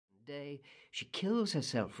day, she kills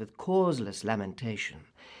herself with causeless lamentation,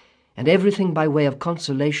 and everything by way of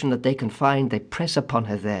consolation that they can find they press upon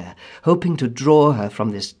her there, hoping to draw her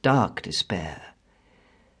from this dark despair.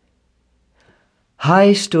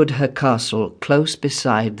 High stood her castle close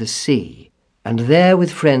beside the sea, and there with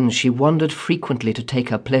friends she wandered frequently to take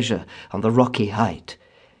her pleasure on the rocky height.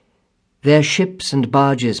 Their ships and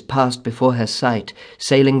barges passed before her sight,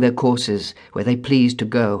 sailing their courses where they pleased to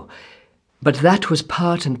go. But that was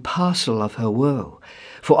part and parcel of her woe,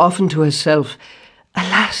 for often to herself,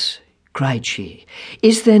 "Alas," cried she,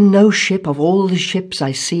 "is there no ship of all the ships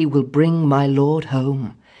I see will bring my lord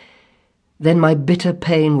home? Then my bitter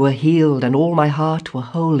pain were healed, and all my heart were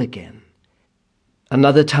whole again."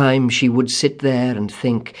 Another time she would sit there and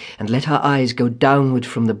think, and let her eyes go downward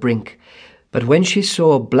from the brink. But when she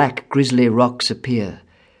saw black grisly rocks appear,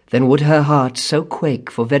 then would her heart so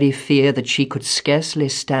quake for very fear that she could scarcely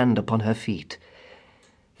stand upon her feet.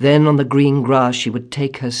 Then on the green grass she would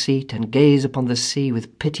take her seat, and gaze upon the sea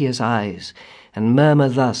with piteous eyes, and murmur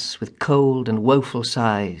thus with cold and woeful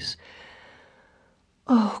sighs,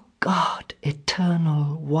 "O God,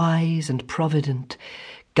 eternal, wise and provident,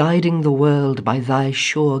 guiding the world by thy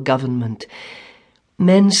sure government,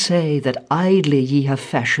 men say that idly ye have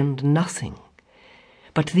fashioned nothing.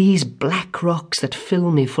 But these black rocks that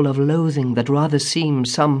fill me full of loathing, that rather seem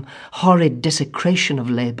some horrid desecration of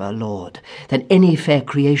labour, Lord, than any fair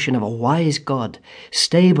creation of a wise God,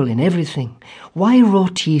 stable in everything, why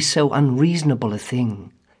wrought ye so unreasonable a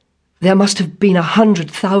thing? There must have been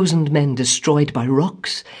 100,000 men destroyed by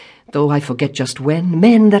rocks, though I forget just when,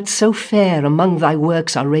 men that so fair among thy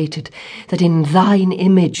works are rated, that in thine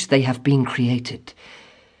image they have been created.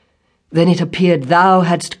 Then it appeared thou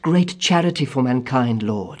hadst great charity for mankind,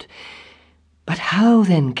 Lord. But how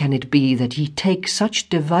then can it be that ye take such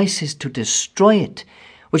devices to destroy it,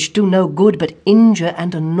 which do no good but injure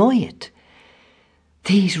and annoy it?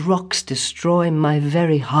 These rocks destroy my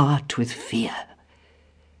very heart with fear."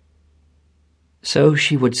 So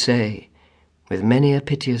she would say, with many a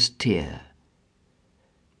piteous tear.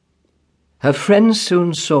 Her friends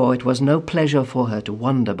soon saw it was no pleasure for her to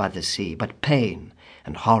wander by the sea, but pain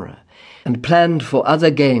and horror, and planned for other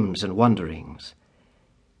games and wanderings.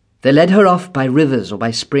 They led her off by rivers or by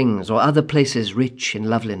springs or other places rich in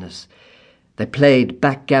loveliness. They played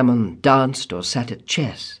backgammon, danced, or sat at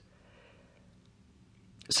chess.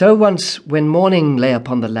 So once, when morning lay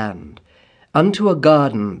upon the land, unto a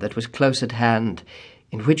garden that was close at hand,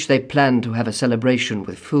 in which they planned to have a celebration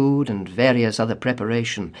with food and various other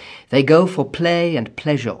preparation, they go for play and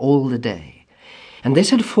pleasure all the day. And this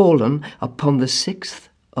had fallen upon the 6th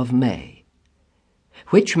of May,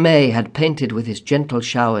 which May had painted with his gentle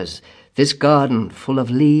showers this garden full of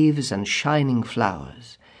leaves and shining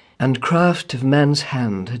flowers. And craft of man's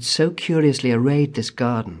hand had so curiously arrayed this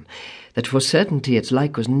garden that for certainty its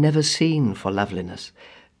like was never seen for loveliness,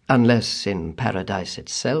 unless in paradise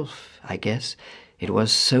itself, I guess, it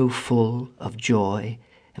was so full of joy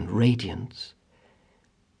and radiance.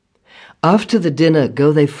 After the dinner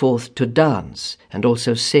go they forth to dance and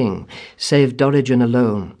also sing, save Dorigen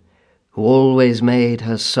alone, who always made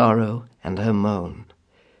her sorrow and her moan.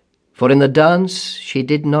 For in the dance she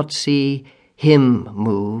did not see him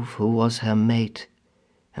move who was her mate,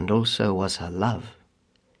 and also was her love.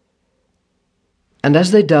 And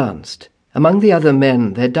as they danced, among the other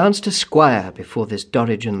men there danced a squire before this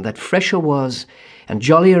Dorigen that fresher was and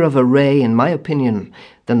jollier of array, in my opinion,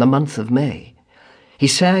 than the month of May. He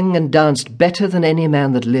sang and danced better than any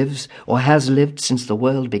man that lives or has lived since the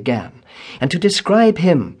world began. And to describe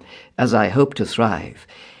him, as I hope to thrive,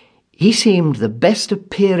 he seemed the best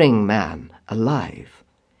appearing man alive.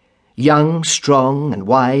 Young, strong, and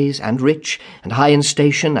wise, and rich, and high in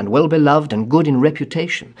station, and well beloved, and good in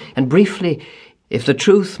reputation. And briefly, if the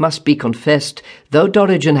truth must be confessed, though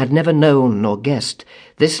Dorigen had never known nor guessed,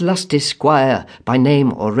 this lusty squire, by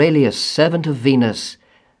name Aurelius, servant of Venus,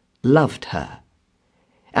 loved her,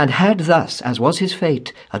 and had thus, as was his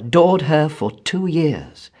fate, adored her for 2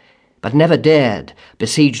 years, but never dared,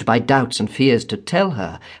 besieged by doubts and fears, to tell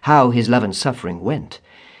her how his love and suffering went.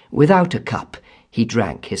 Without a cup he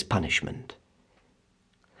drank his punishment.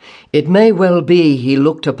 It may well be he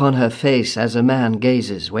looked upon her face as a man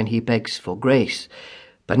gazes when he begs for grace,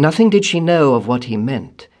 but nothing did she know of what he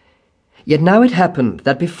meant. Yet now it happened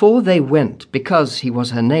that before they went, because he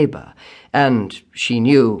was her neighbour, and she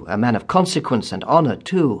knew a man of consequence and honour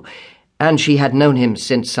too, and she had known him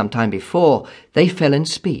since some time before, they fell in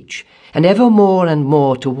speech, and ever more and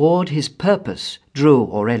more toward his purpose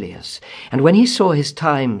drew Aurelius, and when he saw his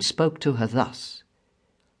time spoke to her thus: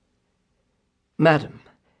 "Madam,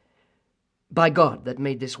 by God that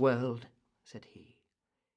made this world,